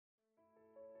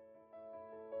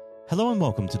Hello and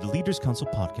welcome to the Leaders Council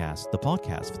podcast, the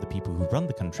podcast for the people who run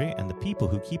the country and the people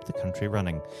who keep the country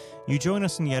running. You join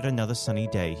us on yet another sunny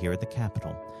day here at the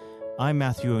capital. I'm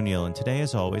Matthew O'Neill, and today,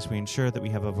 as always, we ensure that we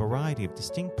have a variety of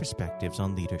distinct perspectives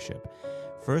on leadership.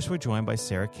 First, we're joined by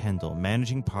Sarah Kendall,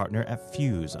 Managing Partner at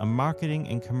Fuse, a marketing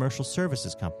and commercial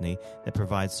services company that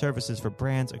provides services for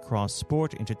brands across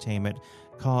sport, entertainment,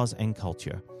 cause and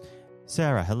culture.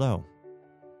 Sarah, hello.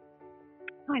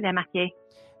 Hi there, Matthew.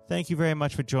 Thank you very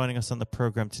much for joining us on the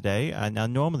program today. Now,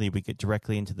 normally we get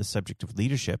directly into the subject of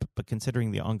leadership, but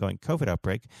considering the ongoing COVID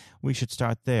outbreak, we should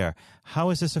start there. How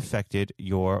has this affected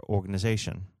your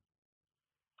organization?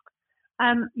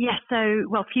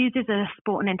 Fuse is a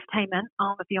sport and entertainment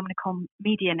arm of the Omnicom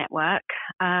Media Network.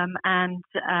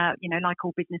 Like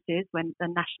all businesses, when the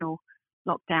national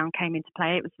lockdown came into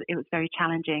play, it was very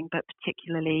challenging, but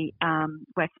particularly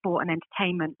where sport and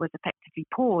entertainment was effectively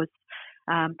paused.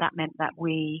 That meant that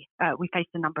we faced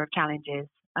a number of challenges.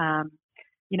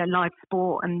 Live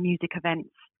sport and music events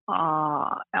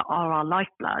are our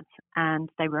lifeblood, and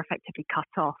they were effectively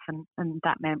cut off, and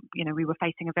that meant we were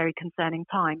facing a very concerning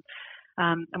time.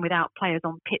 And without players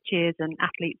on pitches and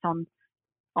athletes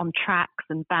on tracks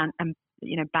and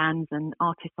bands and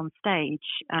artists on stage,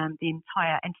 the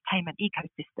entire entertainment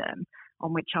ecosystem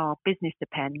on which our business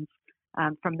depends,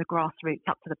 from the grassroots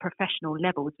up to the professional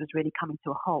levels, was really coming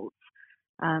to a halt.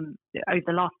 Over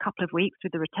the last couple of weeks,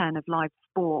 with the return of live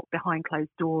sport behind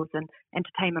closed doors and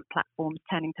entertainment platforms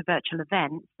turning to virtual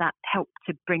events, that helped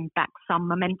to bring back some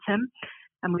momentum.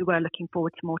 And we were looking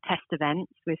forward to more test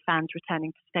events with fans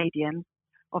returning to stadiums.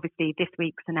 Obviously, this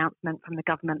week's announcement from the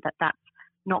government that that's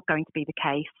not going to be the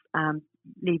case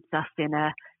leaves us in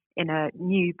a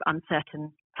new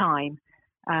uncertain time.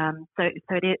 So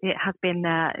it has been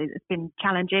it's been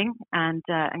challenging and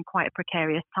quite a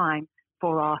precarious time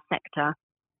for our sector.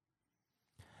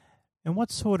 And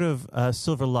what sort of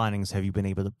silver linings have you been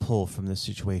able to pull from this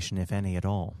situation, if any at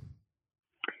all?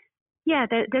 Yeah,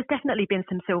 there's definitely been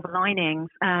some silver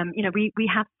linings.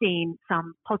 We have seen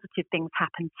some positive things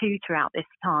happen too throughout this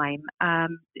time.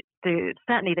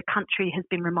 Certainly the country has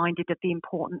been reminded of the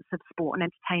importance of sport and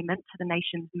entertainment to the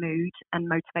nation's mood and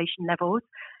motivation levels.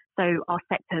 So our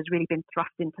sector has really been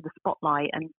thrust into the spotlight,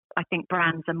 and I think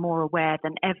brands are more aware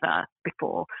than ever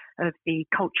before of the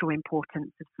cultural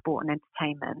importance of sport and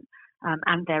entertainment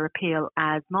and their appeal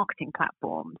as marketing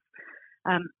platforms.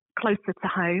 Closer to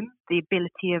home, the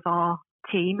ability of our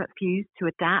team at Fuse to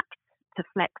adapt, to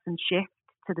flex and shift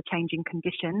to the changing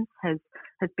conditions has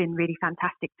been really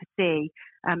fantastic to see.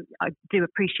 I do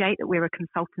appreciate that we're a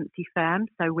consultancy firm,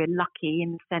 so we're lucky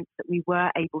in the sense that we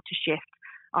were able to shift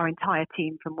our entire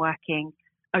team from working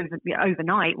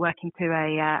overnight, working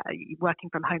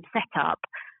from home setup,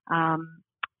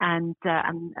 and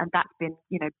that's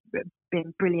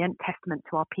been brilliant testament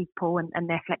to our people and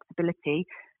their flexibility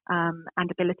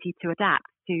and ability to adapt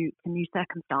to new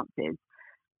circumstances.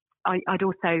 I'd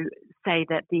also say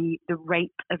that the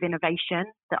rate of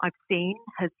innovation that I've seen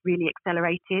has really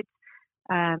accelerated.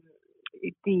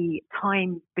 The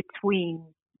time between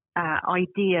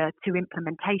idea to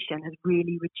implementation has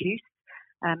really reduced,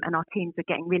 and our teams are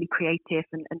getting really creative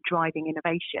and driving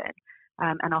innovation.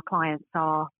 And our clients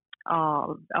are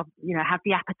have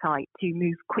the appetite to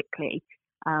move quickly,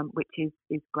 which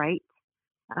is great.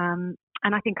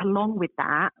 And I think along with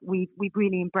that, we've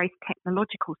really embraced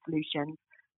technological solutions,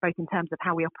 both in terms of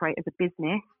how we operate as a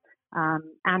business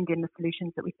and in the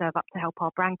solutions that we serve up to help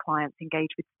our brand clients engage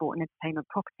with sport and entertainment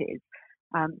properties.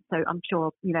 So I'm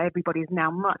sure everybody is now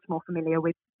much more familiar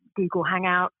with Google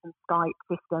Hangouts and Skype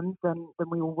systems than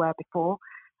we all were before.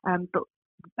 But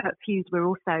at Fuse, we're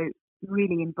also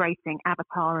really embracing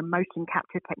avatar and motion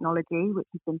capture technology, which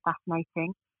has been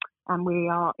fascinating. And we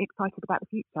are excited about the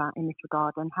future in this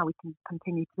regard and how we can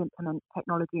continue to implement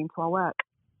technology into our work.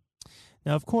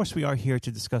 Now, of course, we are here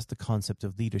to discuss the concept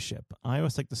of leadership. I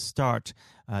always like to start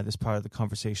this part of the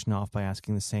conversation off by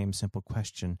asking the same simple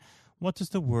question. What does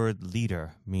the word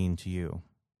leader mean to you?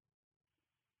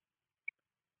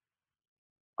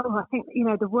 Oh, I think,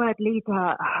 the word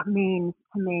leader means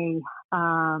to me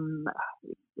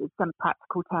some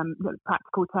practical terms,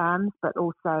 but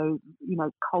also,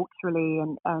 culturally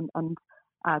and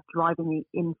driving the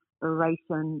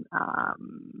inspiration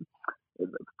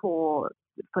for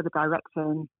the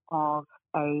direction of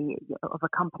a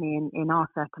company in our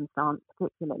circumstance,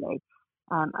 particularly.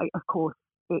 Of course,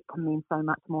 it can mean so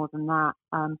much more than that.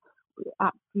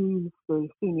 At Fuse, the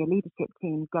senior leadership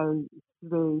team go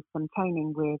through some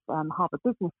training with Harvard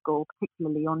Business School,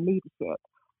 particularly on leadership.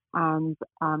 And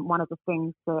one of the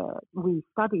things that we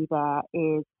study there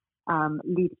is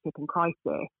leadership in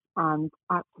crisis. And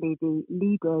actually, the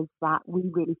leaders that we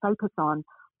really focus on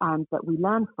and that we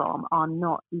learn from are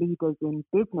not leaders in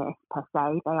business per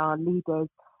se. They are leaders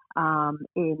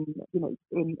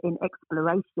in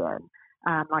exploration,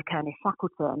 like Ernest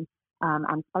Shackleton,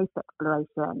 and space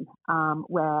exploration,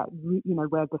 where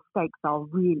the stakes are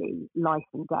really life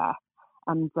and death.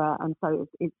 And so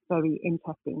it's very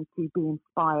interesting to be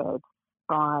inspired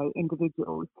by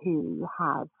individuals who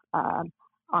have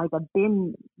either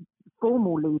been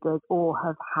formal leaders or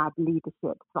have had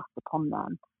leadership thrust upon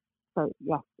them. So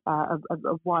yes, a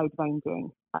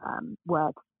wide-ranging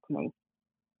word to me.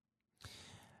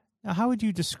 Now, how would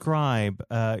you describe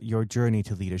your journey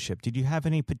to leadership? Did you have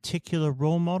any particular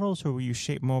role models, or were you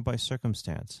shaped more by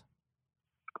circumstance?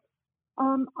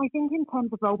 I think in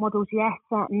terms of role models, yes,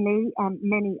 certainly.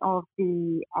 Many of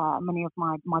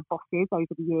my bosses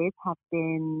over the years have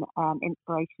been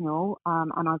inspirational,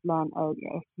 and I've learned a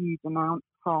huge amount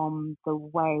from the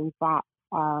way that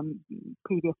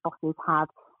previous bosses have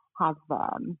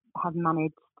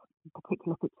managed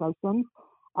particular situations.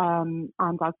 And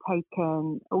I've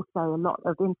taken also a lot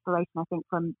of inspiration, I think,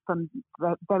 from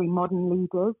very modern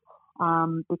leaders.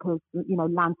 Because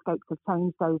landscapes have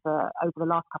changed over the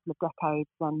last couple of decades,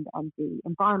 and the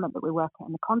environment that we're working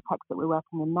in, the context that we're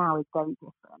working in now is very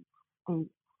different. The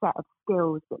set of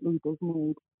skills that leaders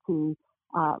need to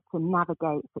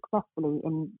navigate successfully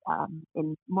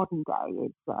in modern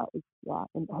day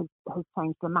has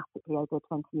changed dramatically over the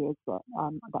 20 years that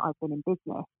I've been in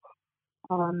business.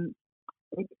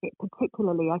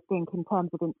 Particularly, I think, in terms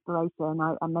of inspiration,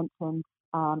 I mentioned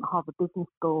Harvard Business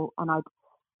School, and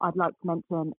I'd like to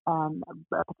mention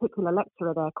a particular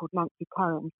lecturer there called Nancy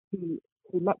Cohen, who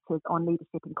lectures on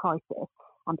leadership in crisis,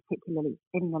 and particularly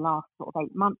in the last sort of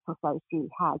 8 months or so, she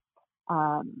has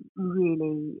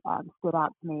really stood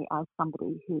out to me as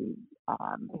somebody who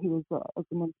is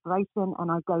an inspiration,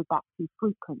 and I go back to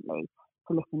frequently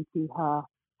to listen to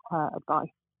her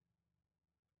advice.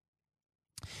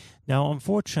 Now,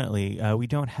 unfortunately, we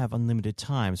don't have unlimited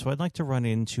time, so I'd like to run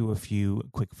into a few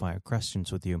quick-fire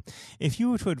questions with you. If you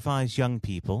were to advise young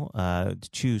people to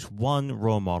choose one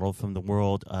role model from the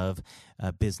world of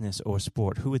business or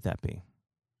sport, who would that be?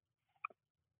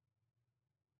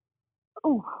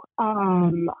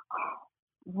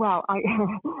 Well, I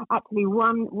actually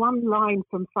one line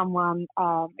from someone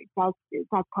it does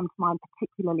come to mind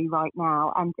particularly right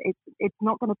now, and it's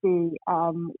not going to be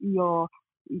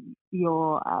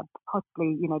your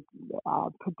possibly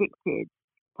predicted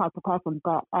type of person,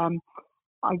 but I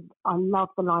love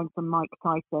the line from Mike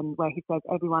Tyson where he says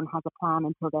everyone has a plan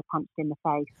until they're punched in the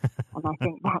face, and I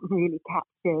think that really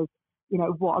captures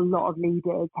what a lot of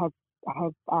leaders have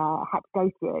had to go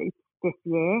through this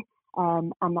year.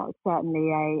 And that's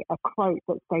certainly a quote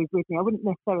that stays with me. I wouldn't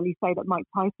necessarily say that Mike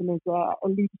Tyson is a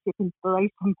leadership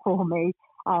inspiration for me,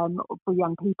 for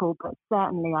young people, but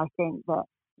certainly I think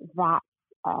that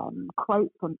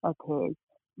quote of his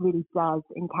really does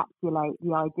encapsulate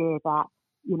the idea that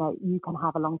you can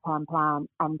have a long-term plan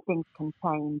and things can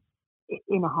change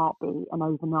in a heartbeat and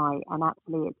overnight. And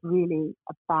actually, it's really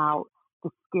about the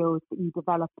skills that you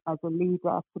develop as a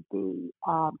leader to be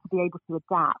able to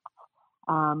adapt.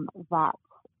 That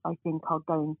I think are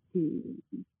going to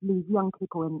leave young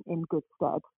people in good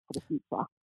stead for the future.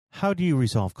 How do you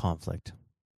resolve conflict?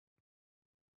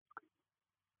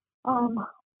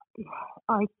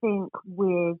 I think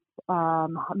with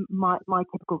my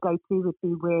typical go-to would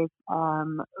be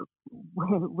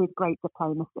with great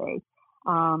diplomacy.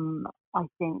 I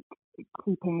think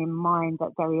keeping in mind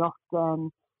that very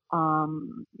often,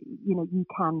 you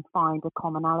can find a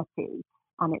commonality.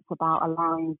 And it's about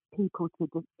allowing people to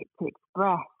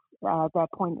express their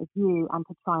point of view and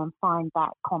to try and find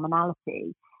that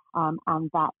commonality and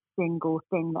that single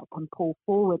thing that can pull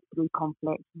forward through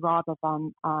conflict rather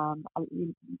than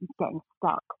getting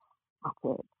stuck at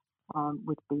it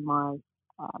would be my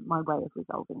way of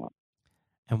resolving it.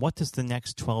 And what does the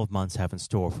next 12 months have in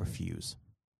store for Fuse?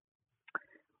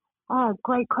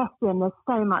 Great question. There's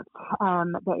so much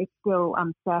that is still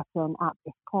uncertain at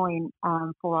this point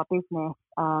for our business.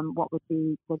 What would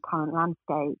be the current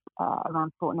landscape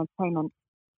around sport and entertainment?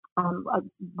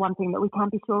 One thing that we can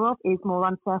be sure of is more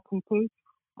uncertainty,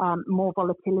 more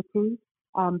volatility.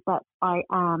 But I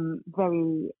am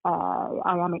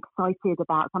excited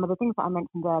about some of the things that I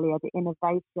mentioned earlier: the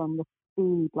innovation, the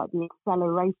speed, like the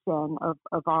acceleration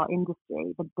of our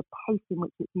industry, the pace in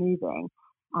which it's moving,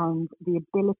 and the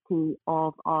ability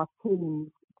of our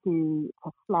teams to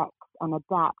flex and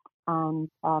adapt. And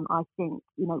I think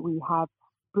we have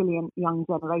brilliant young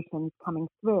generations coming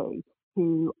through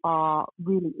who are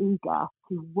really eager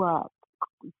to work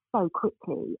so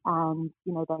quickly, and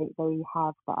they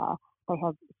have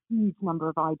a huge number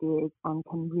of ideas and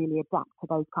can really adapt to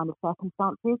those kind of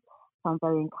circumstances. So I'm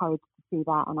very encouraged to see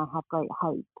that, and I have great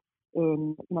hope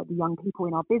in the young people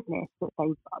in our business that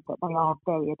they are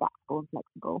very adaptable and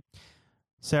flexible.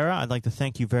 Sarah, I'd like to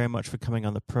thank you very much for coming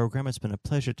on the program. It's been a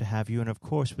pleasure to have you, and of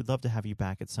course, we'd love to have you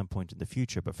back at some point in the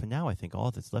future. But for now, I think all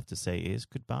that's left to say is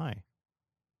goodbye.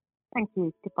 Thank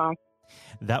you. Goodbye.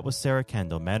 That was Sarah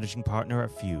Kendall, managing partner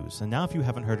at Fuse. And now, if you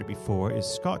haven't heard it before, is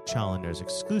Scott Challender's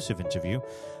exclusive interview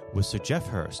with Sir Geoff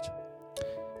Hurst.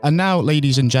 And now,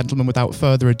 ladies and gentlemen, without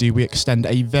further ado, we extend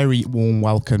a very warm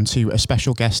welcome to a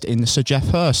special guest in Sir Geoff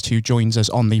Hurst, who joins us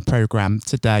on the programme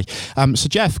today. Sir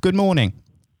Geoff, good morning.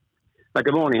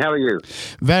 Good morning. How are you?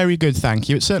 Very good, thank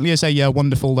you. It certainly is a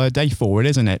wonderful day forward,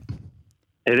 isn't it?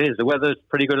 It is. The weather's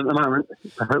pretty good at the moment.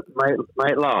 I hope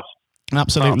may it last.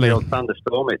 Absolutely. After the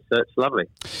thunderstorm, it's lovely.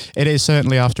 It is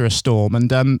certainly after a storm.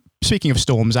 And speaking of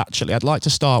storms, actually, I'd like to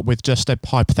start with just a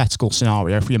hypothetical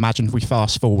scenario. If we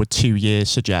fast forward 2 years,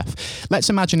 Sir Geoff. Let's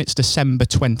imagine it's December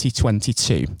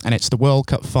 2022 and it's the World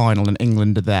Cup final and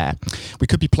England are there. We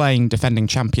could be playing defending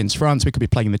champions France, we could be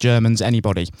playing the Germans,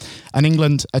 anybody. And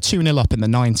England are 2-0 up in the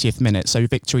 90th minute, so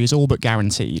victory is all but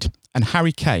guaranteed. And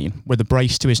Harry Kane, with a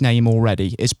brace to his name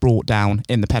already, is brought down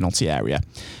in the penalty area.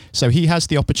 So he has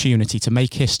the opportunity to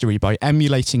make history by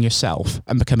emulating yourself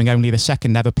and becoming only the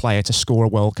second ever player to score a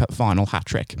World Cup final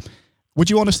hat-trick. Would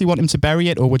you honestly want him to bury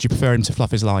it, or would you prefer him to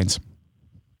fluff his lines?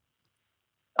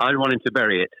 I'd want him to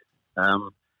bury it.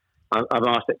 I've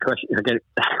asked that question. I get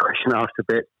that question asked a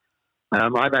bit.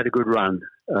 I've had a good run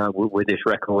with this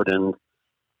record, and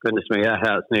goodness me,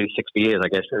 it's nearly 60 years, I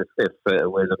guess, if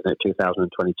we're looking at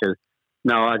 2022.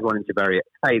 No, I'd want him to bury it.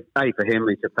 A for him,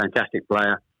 he's a fantastic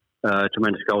player,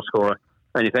 tremendous goal scorer.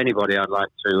 And if anybody I'd like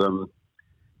to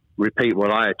repeat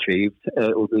what I achieved,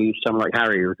 it would be someone like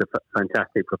Harry, who was a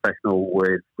fantastic professional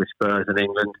with Spurs and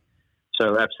England.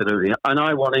 So absolutely. And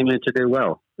I want England to do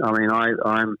well. I mean,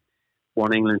 I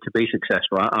want England to be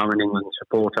successful. I'm an England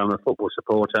supporter. I'm a football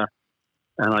supporter.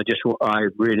 And I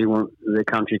really want the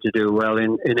country to do well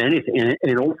in anything,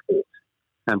 in all sports,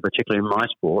 and particularly in my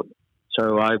sport.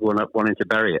 So I want him to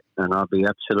bury it. And I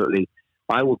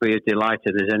will be as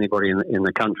delighted as anybody in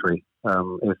the country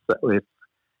if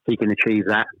he can achieve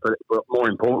that. But more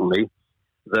importantly,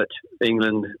 that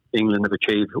England have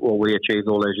achieved what we achieved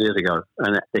all those years ago.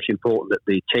 And it's important that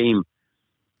the team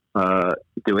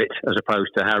do it as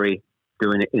opposed to Harry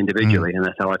doing it individually. And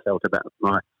that's how I felt about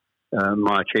my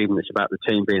achievement. It's about the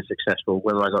team being successful.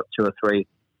 Whether I got 2 or 3,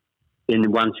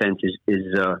 in one sense, is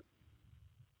I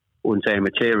wouldn't say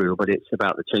immaterial, but it's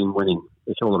about the team winning.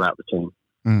 It's all about the team.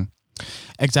 Mm.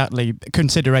 Exactly.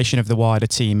 Consideration of the wider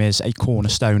team is a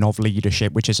cornerstone of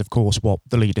leadership, which is, of course, what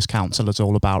the Leaders' Council is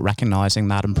all about, recognising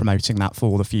that and promoting that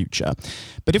for the future.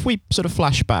 But if we sort of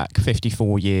flash back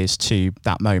 54 years to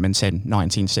that moment in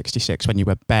 1966 when you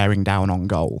were bearing down on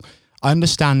goal, I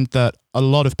understand that a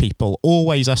lot of people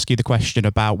always ask you the question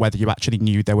about whether you actually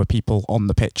knew there were people on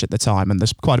the pitch at the time, and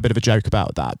there's quite a bit of a joke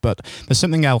about that, but there's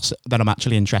something else that I'm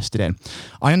actually interested in.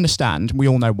 I understand, we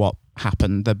all know what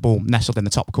happened, the ball nestled in the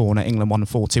top corner, England won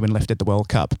 4-2 and lifted the World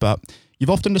Cup, but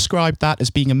you've often described that as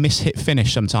being a miss-hit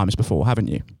finish sometimes before, haven't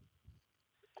you?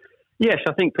 Yes,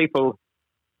 I think people...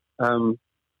 I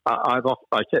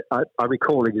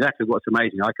recall exactly what's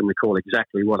amazing. I can recall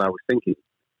exactly what I was thinking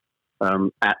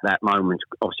at that moment,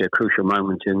 obviously a crucial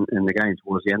moment in the game,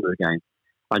 towards the end of the game.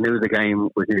 I knew the game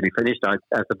was nearly finished.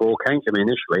 As the ball came to me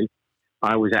initially,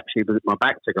 I was actually, with my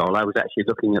back to goal, I was actually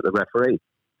looking at the referee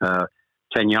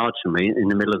 10 yards from me in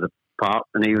the middle of the park,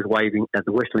 and he was waving at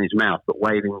the whistle in his mouth, but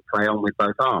waving play on with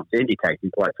both arms,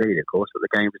 indicating quite clearly, of course, that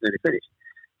the game was nearly finished.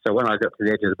 So when I got to the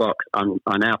edge of the box,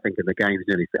 I now thinking the game's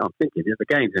nearly finished. I'm thinking, if the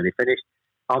game's nearly finished,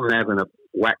 I'm now going to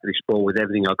whack this ball with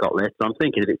everything I've got left. I'm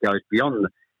thinking if it goes beyond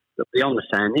the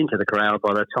sand into the crowd,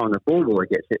 by the time the ball boy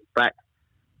gets it back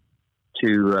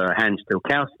to Hans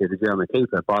Stilkowski, the German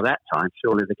keeper, by that time,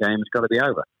 surely the game has got to be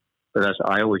over. But as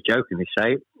I always jokingly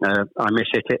say, I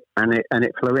mishit it and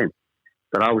it flew in.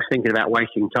 But I was thinking about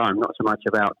wasting time, not so much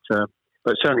about,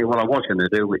 but certainly what I was going to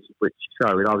do, which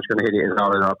showed I was going to hit it as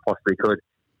hard as I possibly could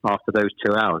after those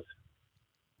 2 hours.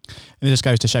 And it just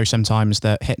goes to show sometimes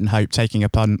that hit and hope, taking a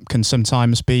punt, can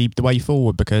sometimes be the way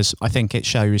forward, because I think it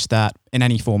shows that in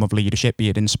any form of leadership, be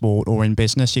it in sport or in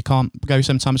business, you can't go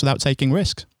sometimes without taking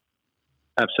risks.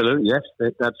 Absolutely, yes,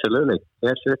 absolutely.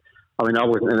 Yes, I mean, I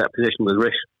wasn't in that position with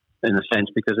risk in a sense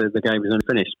because the game was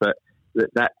unfinished, but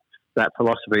that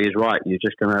philosophy is right. You're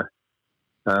just going to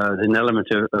there's an element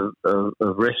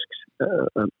of risks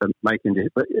making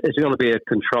it, but there's got to be a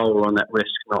control on that risk,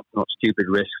 not stupid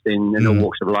risks in all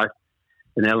walks of life.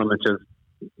 an element of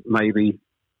maybe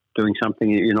doing something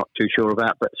you're not too sure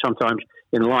about. But sometimes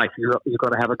in life, you've got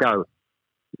to have a go.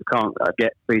 You can't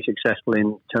be successful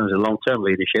in terms of long-term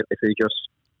leadership if you're just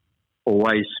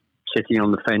always sitting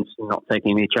on the fence and not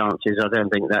taking any chances. I don't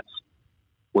think that's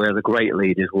where the great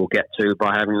leaders will get to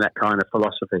by having that kind of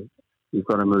philosophy. You've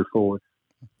got to move forward.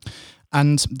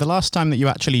 And the last time that you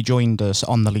actually joined us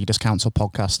on the Leaders Council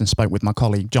podcast and spoke with my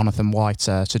colleague Jonathan White,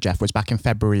 Sir Jeff, was back in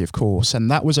February, of course.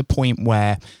 And that was a point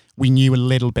where we knew a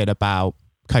little bit about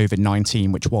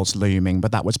COVID-19, which was looming,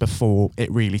 but that was before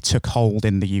it really took hold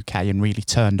in the UK and really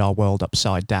turned our world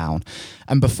upside down.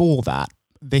 And before that,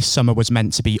 this summer was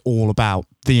meant to be all about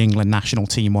the England national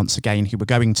team once again, who were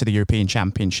going to the European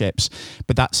Championships.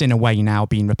 But that's in a way now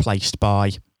been replaced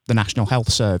by the National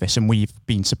Health Service, and we've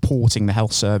been supporting the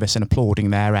Health Service and applauding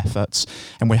their efforts,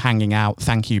 and we're hanging out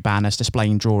thank you banners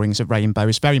displaying drawings of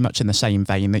rainbows, very much in the same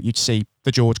vein that you'd see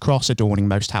the George Cross adorning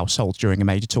most households during a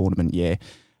major tournament year.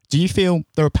 Do you feel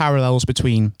there are parallels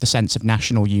between the sense of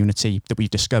national unity that we've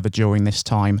discovered during this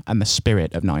time and the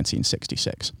spirit of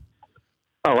 1966?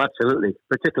 Oh, absolutely.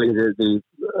 Particularly the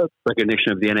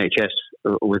recognition of the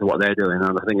NHS with what they're doing.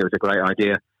 And I think it was a great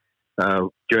idea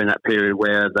during that period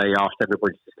where they asked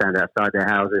everybody to stand outside their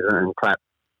houses and clap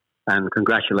and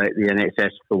congratulate the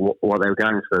NHS for what they were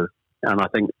going through. And I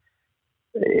think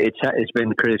it's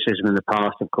been criticism in the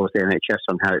past, of course, the NHS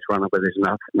on how it's run, whether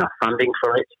there's enough funding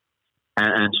for it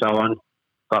and so on.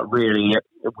 But really,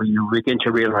 we begin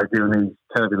to realise during these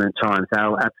turbulent times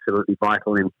how absolutely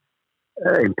vital and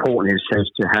important it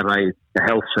is to have a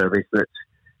health service that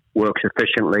works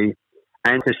efficiently,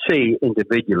 and to see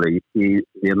individually the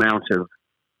amount of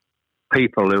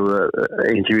people who are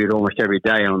interviewed almost every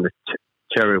day on the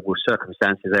terrible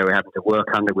circumstances they were having to work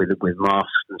under with masks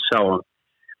and so on.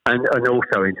 And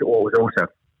also into what was also,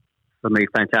 for me,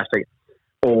 fantastic,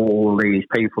 all these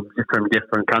people from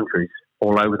different countries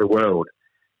all over the world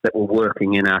that were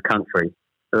working in our country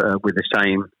with the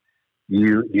same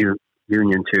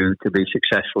union to be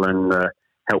successful and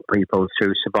help people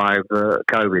to survive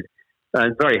COVID.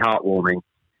 And very heartwarming.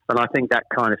 And I think that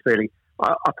kind of feeling,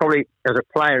 I probably, as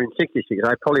a player in 66,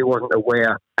 I probably wasn't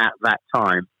aware at that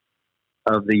time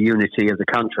of the unity of the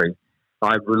country.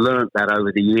 I've learned that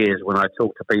over the years when I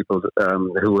talk to people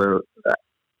who were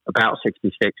about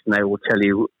 66, and they will tell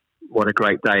you what a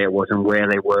great day it was and where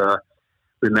they were,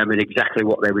 remembered exactly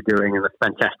what they were doing and the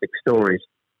fantastic stories.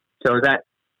 So that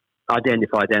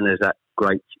identified then as that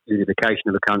great unification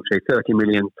of the country. 30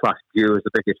 million plus viewers,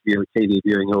 the biggest TV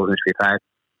viewing audience we've had.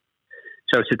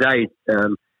 So today,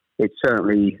 it's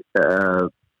certainly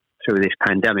through this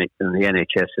pandemic, and the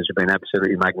NHS has been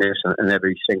absolutely magnificent, and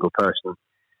every single person,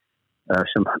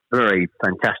 some very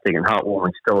fantastic and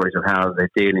heartwarming stories of how they're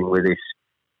dealing with this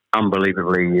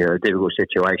unbelievably difficult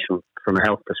situation from a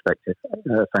health perspective.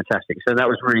 Fantastic. So that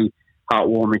was really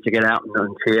heartwarming to get out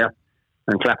and cheer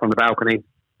and clap on the balcony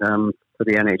for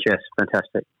the NHS.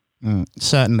 Fantastic.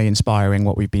 Certainly inspiring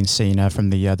what we've been seeing from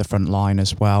the front line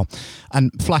as well.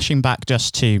 And flashing back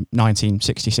just to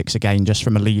 1966 again, just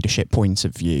from a leadership point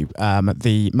of view,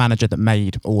 the manager that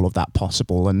made all of that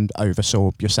possible and oversaw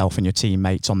yourself and your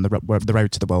teammates on the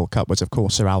road to the World Cup was, of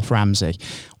course, Sir Alf Ramsey.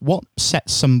 What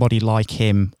sets somebody like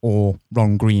him or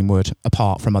Ron Greenwood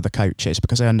apart from other coaches?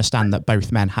 Because I understand that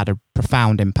both men had a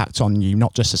profound impact on you,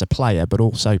 not just as a player, but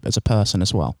also as a person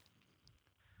as well.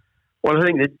 Well, I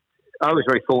think that I was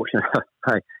very fortunate.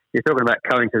 You're talking about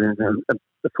coincidence and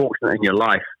the fortunate in your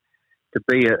life to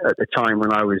be at the time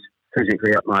when I was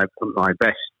physically at my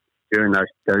best during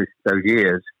those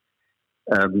years.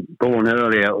 Born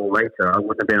earlier or later, I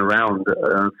wouldn't have been around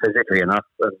physically enough,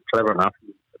 clever enough,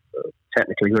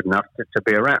 technically good enough to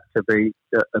be around, to be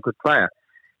a good player.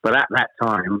 But at that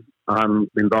time, I'm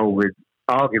involved with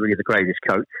arguably the greatest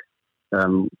coach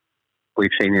we've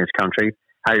seen in this country,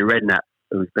 Harry Redknapp,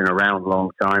 who's been around a long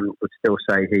time, would still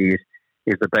say he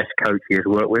is the best coach he has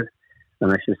worked with. And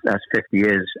that's 50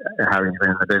 years Harry's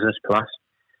been in the business plus.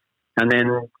 And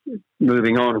then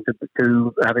moving on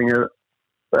to having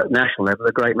at national level,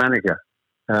 a great manager.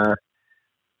 And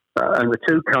the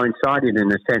two coincided in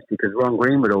a sense because Ron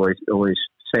Greenwood always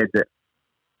said that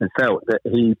and felt that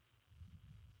he,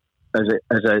 as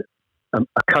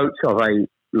a coach of a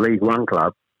League One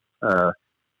club,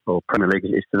 or Premier League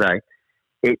as it is today,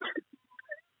 it's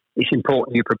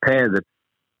important you prepare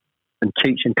and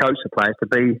teach and coach the players to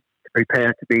be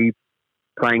prepared to be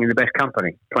playing in the best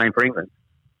company, playing for England.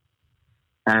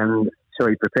 And so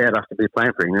he prepared us to be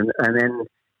playing for England. And then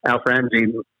Alf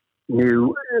Ramsey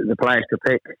knew the players to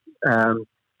pick.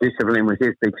 Discipline was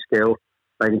his big skill,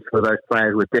 making sure those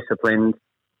players were disciplined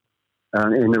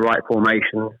in the right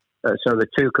formation. So the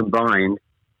two combined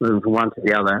moving from one to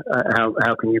the other.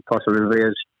 How can you possibly be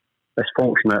as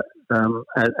fortunate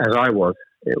as I was?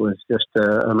 It was just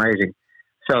amazing.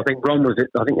 So I think Ron was it.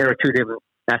 I think there are two different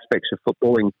aspects of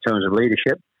football in terms of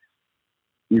leadership.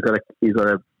 You've got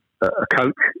a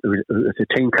coach who's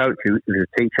a team coach who's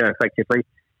a teacher effectively.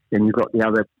 Then you've got the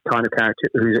other kind of character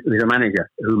who's a manager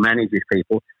who manages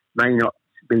people. May not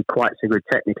be quite so good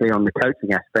technically on the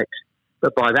coaching aspects,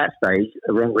 but by that stage,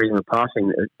 Ron Green was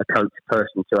passing a coach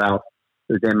person to Alf,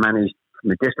 who then managed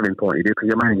from a discipline point of view, because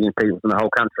you're managing people from the whole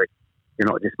country. You're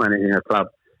not just managing a club.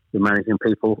 You're managing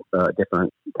people,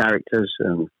 different characters,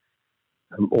 and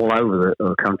all over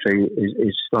the country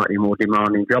is slightly more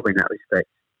demanding job in that respect.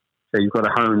 So you've got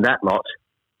to hone that lot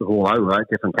of all over,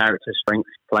 different characters, strengths,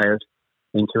 players,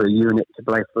 into a unit to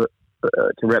play for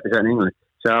to represent England.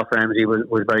 So Alf Ramsey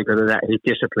was very good at that. His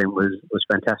discipline was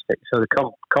fantastic. So the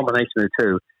combination of the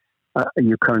two,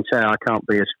 you can say I can't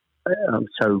be I'm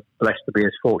so blessed to be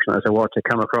as fortunate as I was to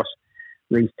come across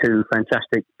these two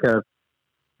fantastic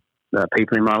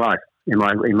people in my life, in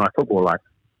my football life.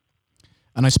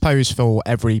 And I suppose for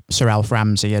every Sir Alf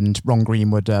Ramsey and Ron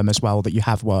Greenwood as well that you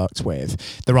have worked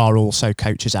with, there are also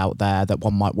coaches out there that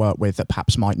one might work with that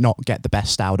perhaps might not get the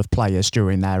best out of players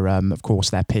during their, of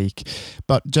course, their peak.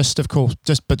 But just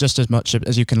as much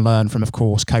as you can learn from, of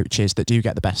course, coaches that do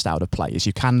get the best out of players,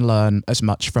 you can learn as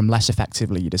much from less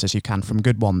effective leaders as you can from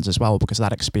good ones as well, because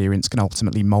that experience can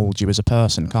ultimately mould you as a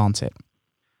person, can't it?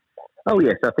 Oh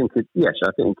yes, I think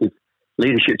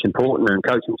leadership's important, and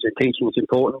coaching and teaching is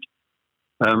important.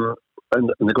 And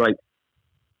the great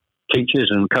teachers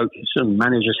and coaches and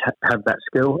managers have that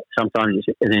skill. Sometimes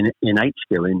it's an innate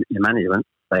skill in management.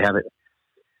 They have it.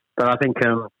 But I think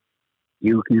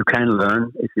you can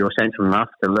learn, if you're sensible enough,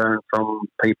 to learn from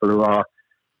people who are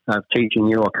teaching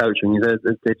you or coaching you.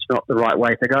 It's not the right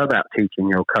way to go about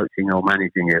teaching or coaching or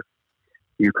managing you.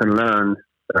 You can learn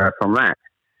from that.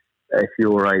 If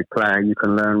you're a player, you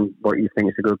can learn what you think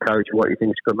is a good coach or what you think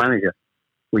is a good manager,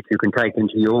 which you can take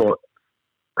into your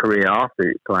career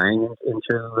after playing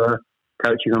into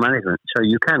coaching or management. So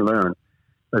you can learn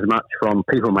as much from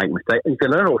people making mistakes. You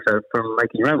can learn also from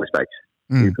making your own mistakes.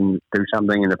 You can do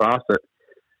something in the past that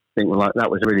think, well, like, that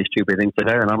was a really stupid thing to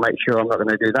do, and I'll make sure I'm not going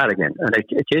to do that again. And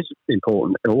it is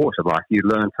important in all of life. You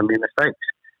learn from your mistakes.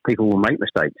 People will make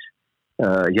mistakes.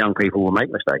 Young people will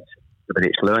make mistakes, but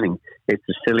it's learning. It's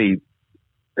the silly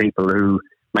people who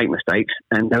make mistakes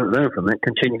and don't learn from it,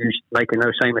 continues making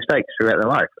those same mistakes throughout their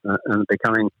life and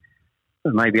becoming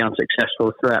maybe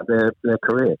unsuccessful throughout their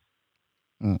careers.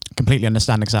 Completely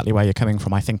understand exactly where you're coming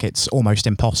from. I think it's almost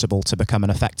impossible to become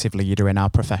an effective leader in our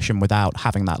profession without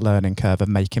having that learning curve of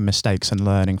making mistakes and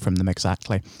learning from them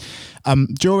exactly.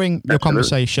 During your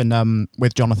conversation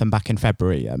with Jonathan back in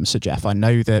February, Sir Jeff, I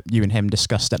know that you and him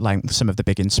discussed at length some of the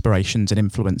big inspirations and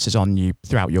influences on you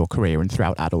throughout your career and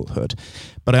throughout adulthood.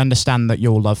 But I understand that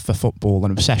your love for football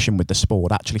and obsession with the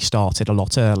sport actually started a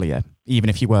lot earlier, even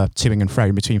if you were toing and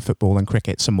froing between football and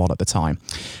cricket somewhat at the time.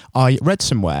 I read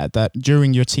somewhere that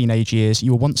during your teenage years,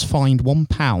 you were once fined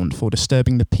 £1 for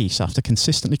disturbing the peace after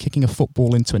consistently kicking a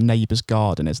football into a neighbour's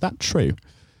garden. Is that true?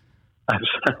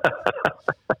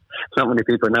 Not many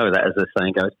people know that, as the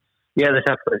saying goes. Yeah, that's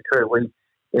absolutely true. We,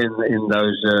 in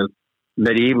those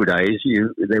medieval days,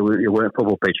 there weren't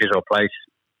football pitches or place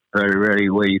very rarely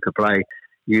where you could play.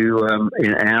 You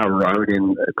in our road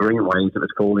in Greenways, it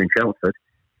was called, in Chelmsford.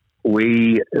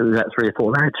 We that 3 or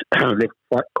 4 lads lived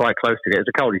quite close to it. It's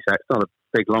a cul-de-sac. It's not a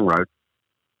big long road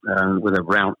with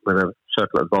a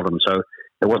circle at the bottom. So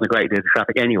there wasn't a great deal of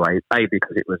traffic anyway. A,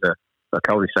 because it was a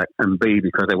cul-de-sac, and B,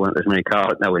 because there weren't as many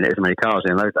cars. No, there weren't as many cars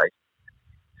in those days.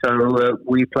 So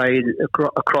we played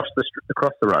across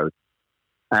the road,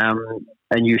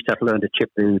 and used to have to learn to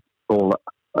chip the ball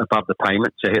above the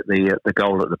pavement to hit the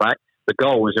goal at the back. The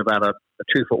goal was about a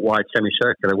 2 foot wide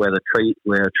semicircular where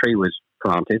a tree was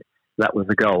planted. That was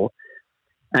the goal.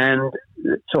 And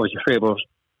so obviously 3 of us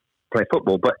play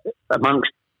football, but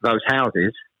amongst those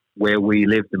houses where we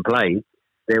lived and played,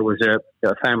 there was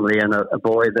a family and a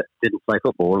boy that didn't play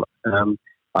football.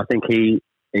 I think he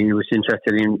was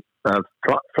interested in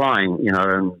flying,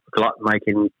 and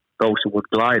making balsa wood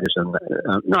gliders, and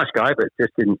nice guy, but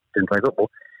just didn't play football.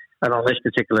 And on this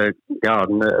particular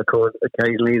garden, of course,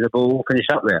 occasionally the ball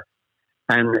finished up there.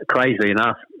 And crazily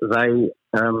enough, they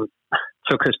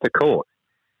took us to court,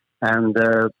 and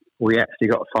we actually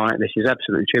got fined. This is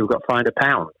absolutely true. We got fined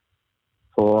 £1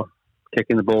 for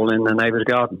kicking the ball in the neighbour's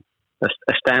garden. That's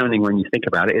astounding when you think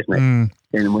about it, isn't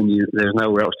it? And when there's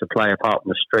nowhere else to play apart from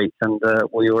the street, and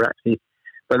we were actually.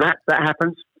 But that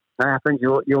happens. That happens.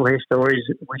 You'll hear stories.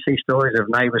 We see stories of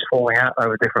neighbours falling out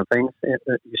over different things.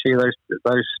 You see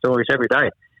those stories every day.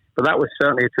 But that was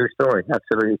certainly a true story.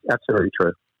 Absolutely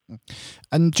true.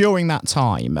 And during that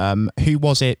time, who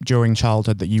was it during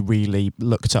childhood that you really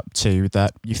looked up to,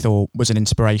 that you thought was an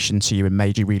inspiration to you and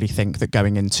made you really think that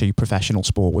going into professional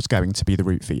sport was going to be the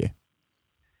route for you?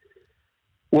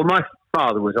 Well, my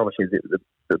father was obviously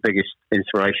the biggest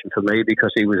inspiration for me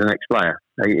because he was an ex-player.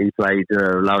 He played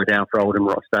lower down for Oldham,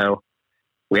 Rochdale.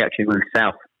 We actually moved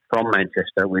south from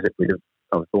Manchester.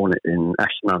 I was born in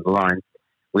Ashton-under-Lyne.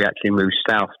 We actually moved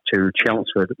south to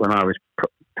Chelmsford when I was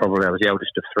probably the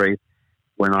eldest of three,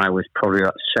 when I was probably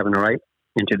about 7 or 8,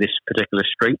 into this particular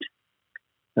street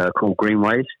called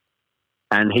Greenways.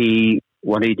 And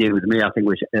what he did with me, I think,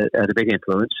 was had a big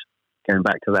influence, going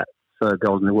back to that third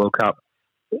goal in the World Cup,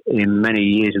 in many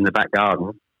years in the back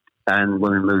garden. And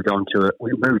when we moved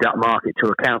up market to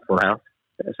a council house,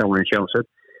 somewhere in Chelmsford,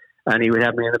 and he would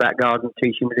have me in the back garden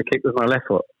teaching me to kick with my left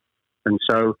foot. And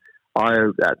so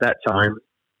at that time,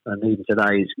 and even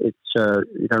today,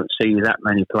 you don't see that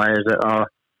many players that are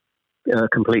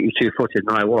completely two-footed,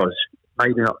 and I was.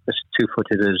 Maybe not as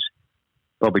two-footed as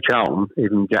Bobby Charlton.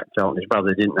 Even Jack Charlton, his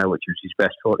brother, didn't know which was his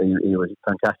best foot. He was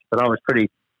fantastic. But I was pretty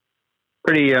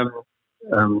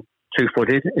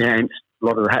two-footed, and a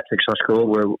lot of the hat-tricks I scored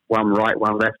were one right,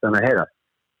 one left, and a header.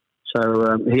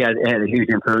 So he had a huge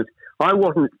influence. I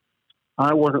wasn't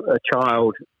a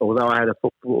child, although I had a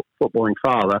footballing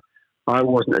father. I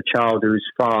wasn't a child whose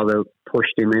father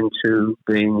pushed him into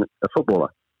being a footballer.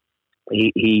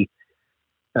 And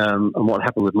what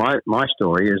happened with my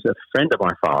story is a friend of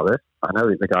my father, I know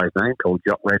the guy's name, called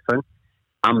Jock Redfern,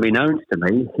 unbeknownst to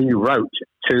me, he wrote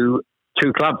to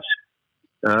 2 clubs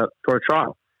for a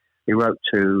trial. He wrote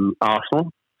to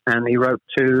Arsenal and he wrote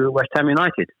to West Ham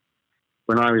United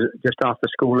when I was just after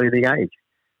school leaving age.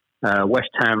 West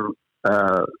Ham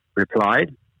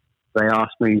replied. They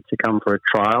asked me to come for a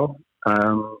trial.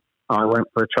 I went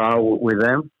for a trial with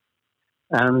them,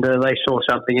 and they saw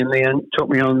something in me and took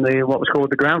me on what was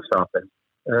called the ground staff then,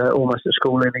 almost at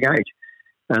school leaving age.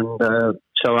 And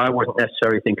so I wasn't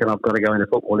necessarily thinking I've got to go into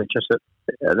football. It's just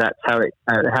that that's how it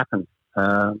happened.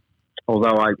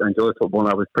 Although I enjoyed football and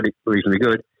I was pretty reasonably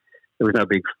good, there was no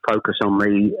big focus on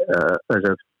me as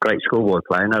a great schoolboy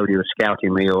player. Nobody was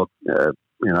scouting me or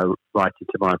writing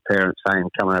to my parents saying,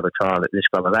 come and have a trial at this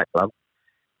club or that club.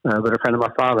 But a friend of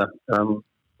my father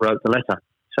wrote the letter.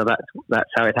 So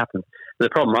that's how it happened. The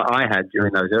problem I had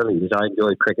during those early years, I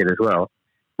enjoyed cricket as well,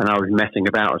 and I was messing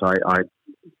about, as I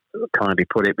kindly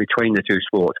put it, between the two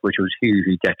sports, which was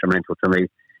hugely detrimental to me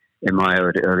in my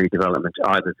early development,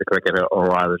 either as a cricketer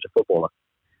or either as a footballer.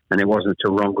 And it wasn't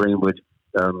until Ron Greenwood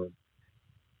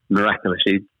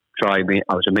miraculously tried me.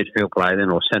 I was a midfield player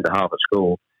then, or centre half at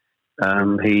school.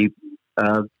 He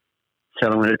said,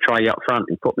 I'm going to try you up front.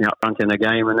 He put me up front in the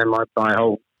game, and then my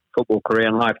whole football career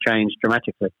and life changed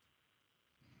dramatically.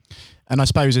 And I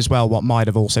suppose as well, what might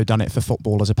have also done it for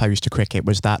football as opposed to cricket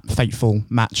was that fateful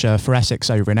match for Essex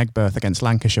over in Egberth against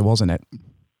Lancashire, wasn't it?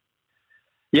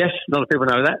 Yes, a lot of people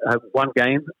know that. One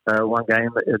game,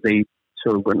 the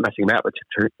sort of went messing about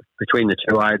between the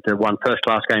two. I had one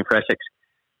first-class game for Essex,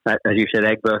 as you said,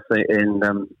 Egberth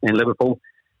in Liverpool.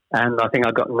 And I think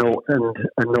I got naught and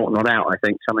naught not out, I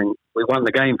think. We won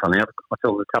the game, funny. I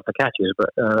thought a couple of catches, but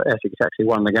Essex actually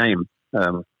won the game,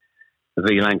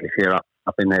 v Lancashire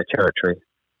up in their territory.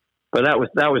 But that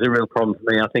was a real problem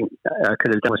for me. I think I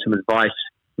could have done some advice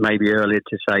maybe earlier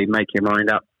to say, make your mind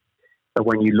up. But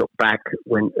when you look back,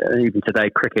 even today,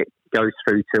 cricket goes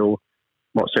through till,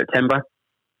 September,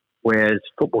 whereas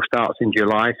football starts in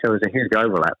July, so there's a huge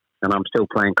overlap. And I'm still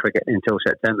playing cricket until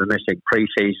September, missing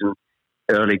pre-season,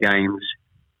 early games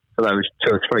for those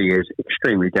 2 or 3 years,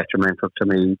 extremely detrimental to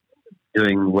me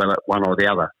doing well at one or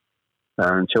the other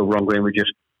until Ron Greenwood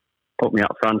just put me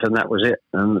up front, and that was it.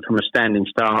 And from a standing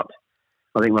start,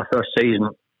 I think my first season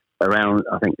around,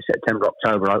 September,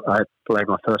 October, I played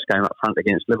my first game up front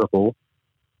against Liverpool,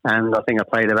 and I think I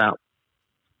played about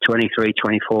 23,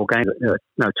 24 games,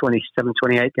 27,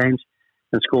 28 games,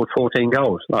 and scored 14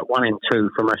 goals, like 1 in 2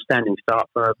 from a standing start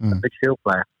for a midfield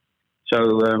player.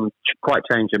 So quite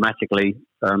changed dramatically.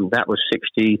 That was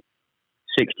 60,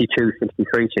 62,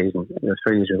 63 season,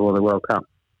 3 years before the World Cup.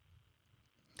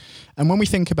 And when we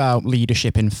think about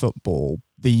leadership in football,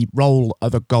 the role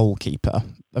of a goalkeeper,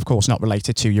 of course not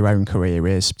related to your own career,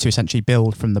 is to essentially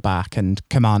build from the back and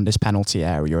command his penalty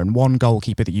area. And one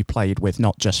goalkeeper that you played with,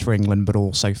 not just for England, but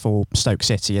also for Stoke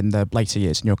City in the later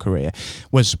years in your career,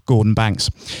 was Gordon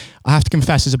Banks. I have to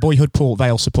confess, as a boyhood Port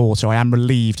Vale supporter, I am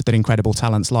relieved that incredible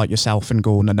talents like yourself and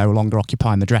Gordon are no longer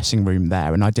occupying the dressing room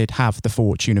there. And I did have the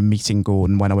fortune of meeting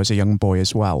Gordon when I was a young boy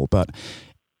as well. But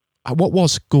what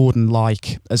was Gordon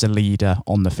like as a leader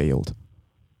on the field?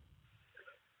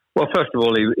 Well, first of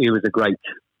all, he was a great.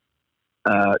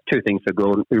 Two things for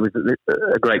Gordon. He was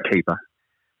a great keeper.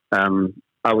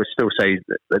 I would still say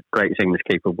the greatest English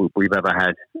keeper we've ever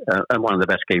had, and one of the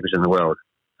best keepers in the world.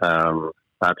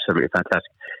 Absolutely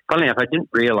fantastic. Funny enough, I didn't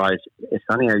realise. It's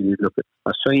funny how you look at.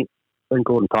 I see when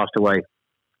Gordon passed away,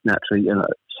 naturally,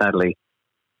 sadly,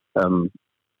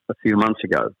 a few months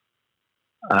ago,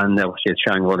 and obviously it's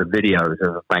showing a lot of videos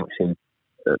of Banksy,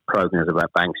 programs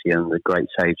about Banksy and the great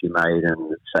saves he made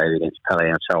and the save against Pele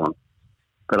and so on.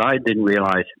 But I didn't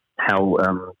realise how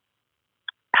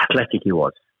athletic he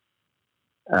was,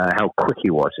 how quick he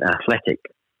was, athletic,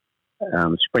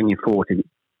 springing forward to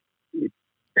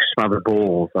smother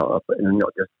balls, and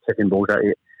not just hitting balls out.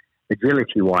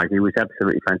 Agility-wise, he was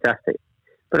absolutely fantastic.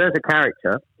 But as a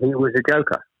character, he was a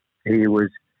joker. He was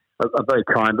a very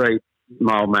kind, very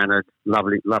mild-mannered,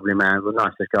 lovely man, the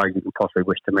nicest guy you can possibly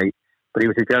wish to meet. But he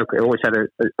was a joker. He always had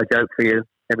a joke for you.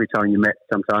 Every time you met,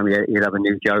 sometime he'd have a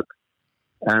new joke.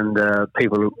 And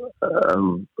people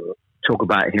talk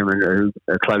about him and who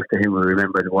are close to him and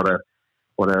remembered what a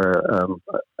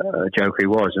joker he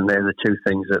was. And they're the two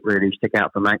things that really stick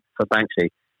out for Banksy.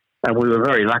 And we were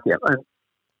very lucky,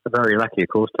 of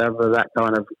course, to have that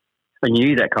kind of. And you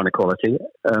need that kind of quality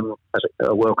as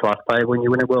a world-class player when you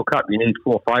win a World Cup. You need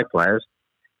 4 or 5 players,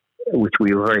 which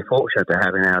we were very fortunate to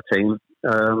have in our team.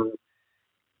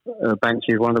 Banksy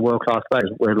is one of the world-class players,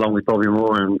 along with Bobby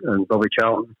Moore and Bobby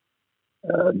Charlton.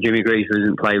 Jimmy Greaves, who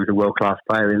didn't play, was a world-class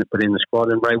player, put in the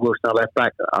squad, and Ray Wilson, our left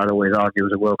back, I'd always argue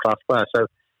was a world-class player. So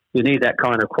you need that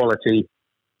kind of quality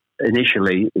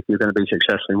initially if you're going to be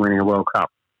successful in winning a World Cup,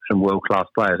 some world-class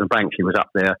players. And Banksy was up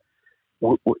there,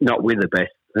 not with the best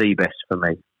for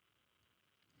me.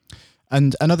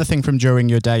 And another thing from during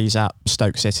your days at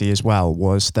Stoke City as well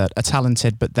was that a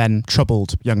talented but then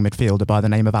troubled young midfielder by the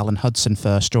name of Alan Hudson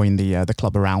first joined the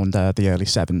club around the early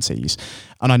 70s.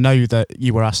 And I know that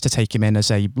you were asked to take him in as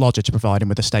a lodger to provide him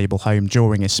with a stable home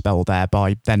during his spell there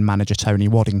by then manager Tony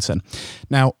Waddington.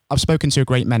 Now, I've spoken to a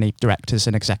great many directors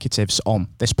and executives on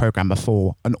this programme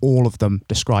before, and all of them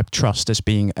describe trust as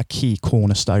being a key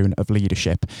cornerstone of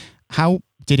leadership. How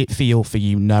did it feel for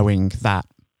you knowing that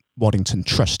Waddington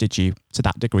trusted you to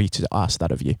that degree to ask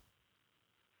that of you?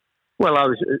 Well, I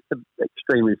was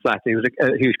extremely flattered. It was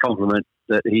a huge compliment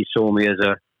that he saw me as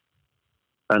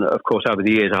and of course over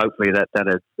the years, hopefully that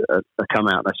had come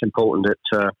out. That's important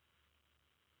that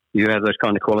you have those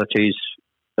kind of qualities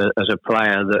as a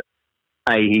player that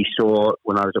A, he saw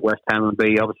when I was at West Ham, and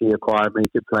B, obviously he acquired me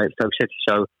to play at Stoke City.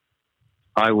 So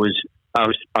I was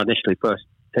initially first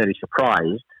fairly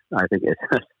surprised, I think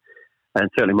and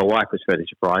certainly my wife was fairly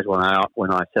surprised when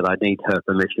I said I need her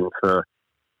permission for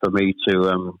me to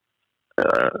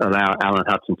allow Alan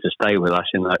Hudson to stay with us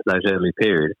in those early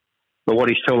periods. But what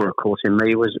he saw, of course, in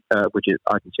me was, which is,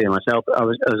 I can see in myself, I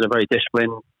was a very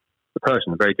disciplined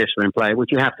person, a very disciplined player,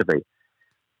 which you have to be.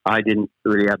 I didn't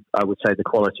really have, I would say, the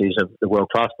qualities of the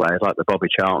world-class players like the Bobby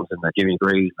Charltons and the Jimmy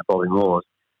Greaves and the Bobby Moores.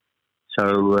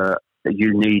 So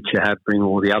you need to bring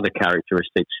all the other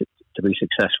characteristics to be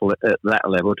successful at that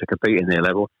level, to compete in their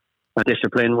level. And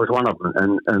discipline was one of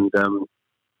them. And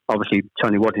obviously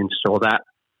Tony Waddington saw that.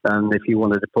 And if he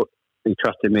wanted to he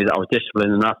trusted me that I was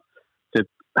disciplined enough to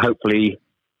hopefully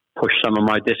push some of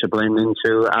my discipline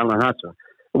into Alan Hudson,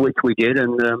 which we did.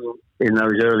 And in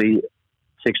those early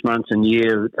 6 months and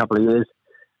couple of years,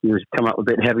 he was come up a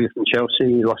bit heavier from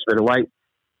Chelsea. He lost a bit of weight.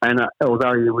 And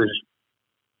although he was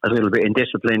a little bit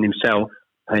indisciplined himself,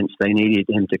 hence they needed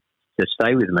him to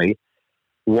stay with me,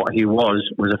 what he was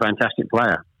a fantastic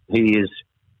player. He is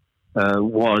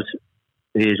one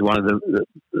of the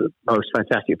most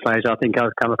fantastic players I think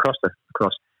I've come across,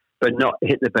 but not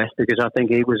hit the best because I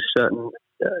think he was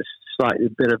slightly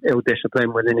bit of ill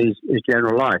discipline within his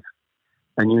general life.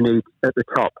 And you need at the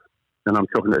top, and I'm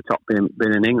talking at the top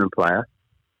being an England player,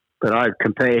 but I'd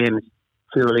compare him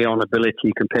purely on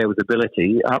ability compared with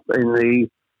ability up in the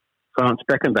Franz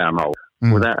Beckenbauer mold,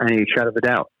 without any shadow of a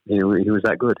doubt. He was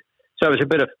that good. So it was a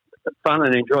bit of fun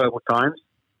and enjoyable times,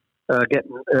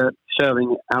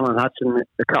 serving Alan Hudson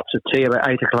the cups of tea about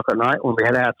 8 o'clock at night when we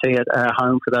had our tea at our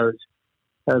home for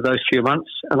those few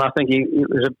months. And I think it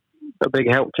was a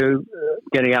big help to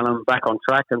getting Alan back on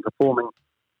track and performing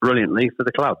brilliantly for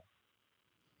the club.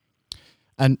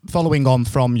 And following on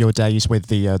from your days with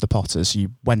the Potters, you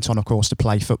went on, of course, to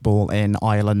play football in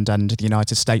Ireland and the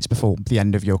United States before the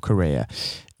end of your career.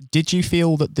 Did you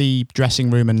feel that the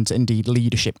dressing room and indeed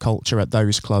leadership culture at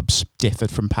those clubs differed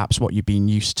from perhaps what you've been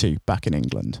used to back in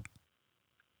England?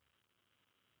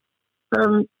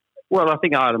 Well, I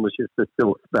think Ireland was just a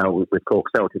short spell with Cork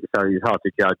Celtic, so it's hard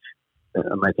to judge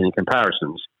and make any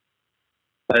comparisons.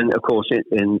 And of course,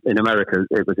 in America,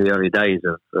 it was the early days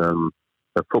of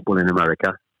football in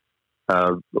America,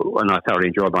 and I thoroughly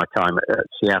enjoyed my time at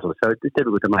Seattle. So it's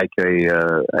difficult to make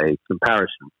a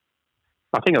comparison.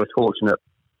 I think I was fortunate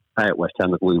at West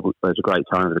Ham. It was a great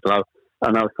time with the club,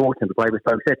 and I was fortunate to play with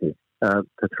Stoke City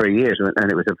for 3 years,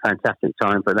 and it was a fantastic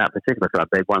time for that particular club.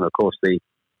 They won, of course, the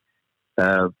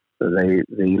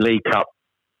League Cup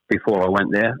before I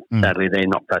went there. Sadly, they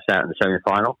knocked us out in the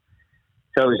semi-final.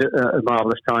 So it was a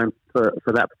marvellous time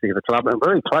for that particular club, and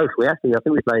very close. I think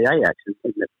we played Ajax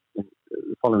in the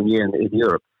following year in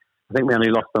Europe. I think we only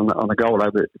lost on a goal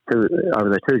over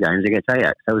the 2 games against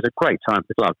Ajax. So it was a great time for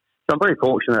the club. So I'm very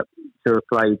fortunate to have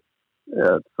played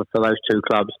for those 2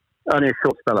 clubs. Only a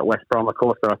short spell at West Brom, of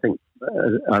course, but I think,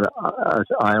 as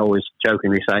I always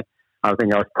jokingly say, I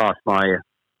think I was past my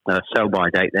sell-by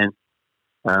date then.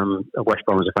 West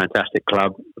Brom was a fantastic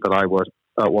club, but I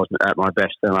wasn't at my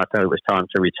best, and I thought it was time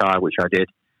to retire, which I did.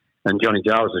 And Johnny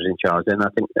Giles was in charge then. I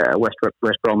think West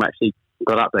Brom actually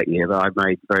got up that year, but I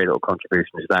made very little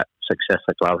contribution to that success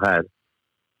the club had.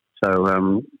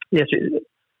 So, yes,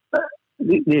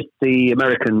 the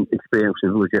American experience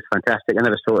was just fantastic. I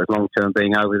never saw it as long-term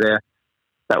being over there.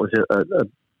 That was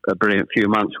a brilliant few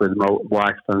months with my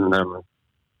wife and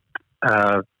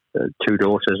 2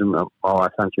 daughters, and my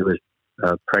wife, and she was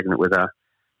pregnant with her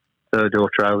 3rd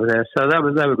daughter over there. So they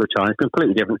were good times.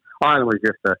 Completely different. Ireland was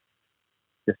just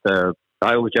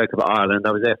I always joke about Ireland.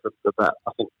 I was there for about,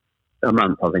 I think, a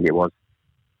month, I think it was,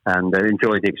 and I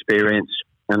enjoyed the experience,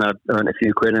 and I earned a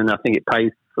few quid, and I think it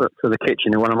paid for the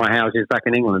kitchen in one of my houses back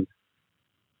in England.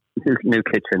 New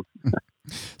kitchen.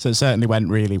 So it certainly went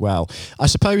really well. I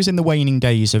suppose in the waning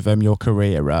days of your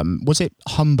career, was it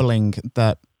humbling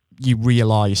that you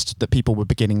realised that people were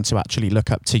beginning to actually look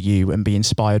up to you and be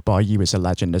inspired by you as a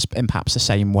legend, in perhaps the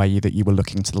same way that you were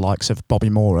looking to the likes of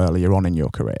Bobby Moore earlier on in your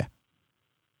career?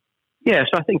 Yes,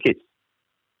 I think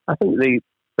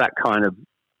that kind of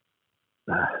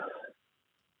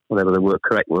whatever the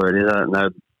correct word is, I don't know,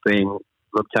 being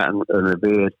looked at and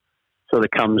revered sort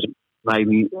of comes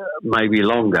maybe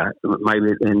longer,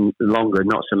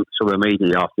 not some sort of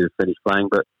immediately after you've finished playing,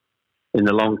 but in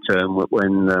the long term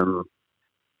when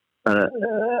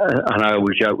and I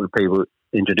always joke when people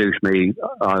introduce me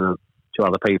either to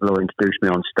other people or introduce me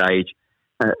on stage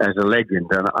as a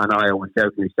legend, and I always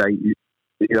jokingly say you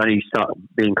only start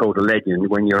being called a legend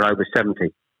when you're over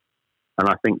 70. And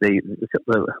I think the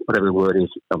whatever the word is,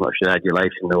 I'm not sure,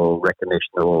 adulation or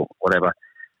recognition or whatever,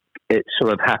 it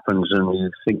sort of happens and you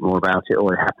think more about it,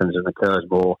 or it happens and occurs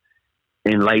more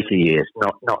in later years.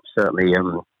 Not certainly.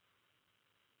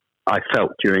 I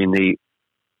felt during the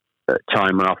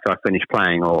time after I finished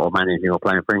playing or managing or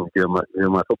playing for England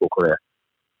during my football career.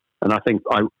 And I think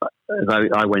I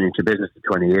went into business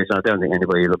for 20 years. I don't think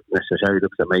anybody necessarily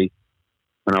looks at me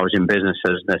when I was in business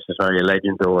as necessarily a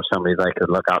legend or somebody they could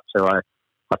look up to. I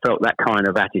felt that kind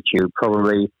of attitude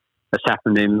probably has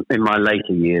happened in my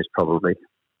later years, probably.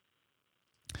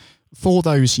 For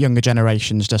those younger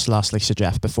generations, just lastly, Sir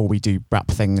Geoff, before we do wrap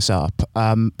things up,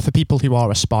 for people who are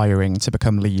aspiring to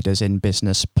become leaders in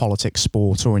business, politics,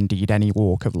 sport, or indeed any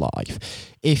walk of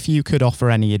life, if you could offer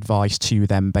any advice to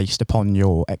them based upon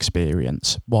your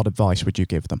experience, what advice would you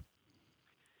give them?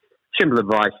 Simple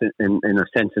advice in a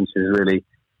sentence is really,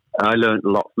 I learned a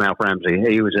lot from Alf Ramsey.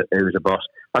 He was a boss.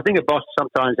 I think a boss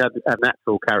sometimes have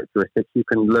natural characteristics. You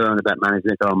can learn about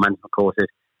management on management courses,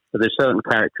 but there's certain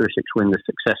characteristics when the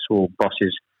successful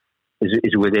bosses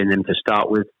is within them to start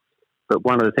with. But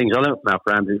one of the things I learned from Alf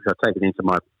Ramsey, which I've taken into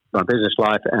my business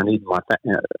life and even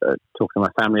talking to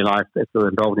my family life, if they're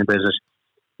involved in business,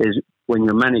 is when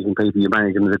you're managing people, you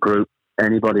manage them as a group.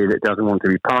 Anybody that doesn't want to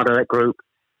be part of that group,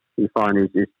 you find is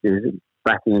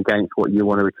backing against what you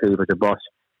want to achieve as a boss,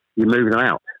 you move them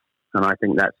out. And I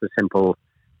think that's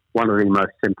one of the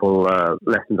most simple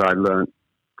lessons I learned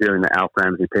during the Alf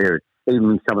Ramsey period.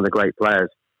 Even some of the great players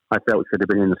I felt should have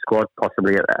been in the squad,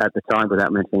 possibly at the time,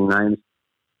 without mentioning names.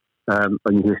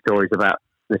 When you hear stories about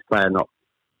this player not,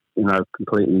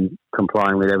 completely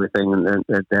complying with everything, and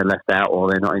they're left out,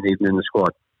 or they're not even in the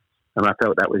squad. And I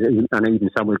felt that was, and even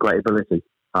some with great ability,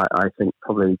 I think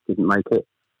probably didn't make it.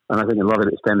 And I think a lot of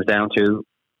it stems down to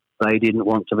they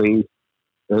wanted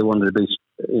to be,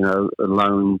 a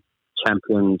lone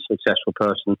champion, successful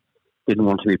person, didn't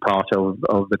want to be part of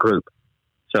the group.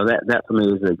 So that for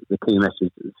me is the key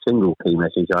message, the single key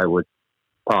message I would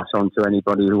pass on to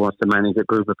anybody who wants to manage a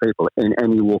group of people in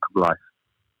any walk of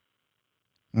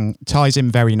life. Ties in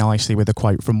very nicely with a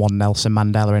quote from one Nelson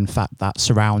Mandela, in fact, that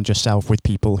surround yourself with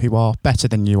people who are better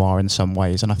than you are in some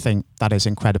ways. And I think that is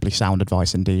incredibly sound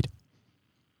advice indeed.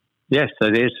 Yes,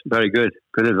 it is. Very good.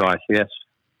 Good advice, yes.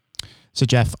 So,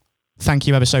 Jeff, thank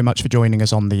you ever so much for joining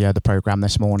us on the programme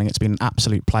this morning. It's been an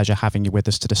absolute pleasure having you with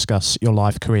us to discuss your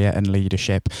life, career and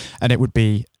leadership. And it would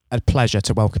be a pleasure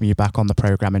to welcome you back on the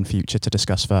programme in future to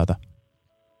discuss further.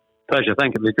 Pleasure.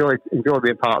 Thank you. Enjoy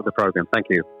being part of the programme. Thank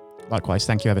you. Likewise.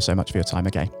 Thank you ever so much for your time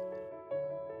again.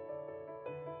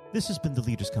 This has been the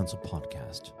Leaders Council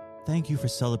podcast. Thank you for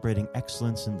celebrating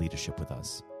excellence in leadership with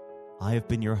us. I have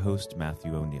been your host,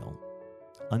 Matthew O'Neill.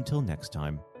 Until next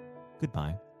time,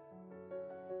 goodbye.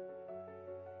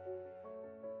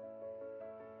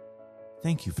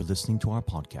 Thank you for listening to our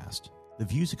podcast. The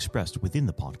views expressed within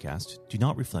the podcast do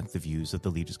not reflect the views of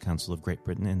the Leaders Council of Great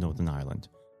Britain and Northern Ireland,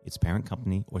 its parent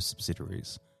company or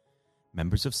subsidiaries,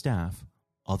 members of staff,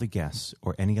 other guests,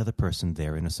 or any other person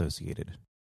therein associated.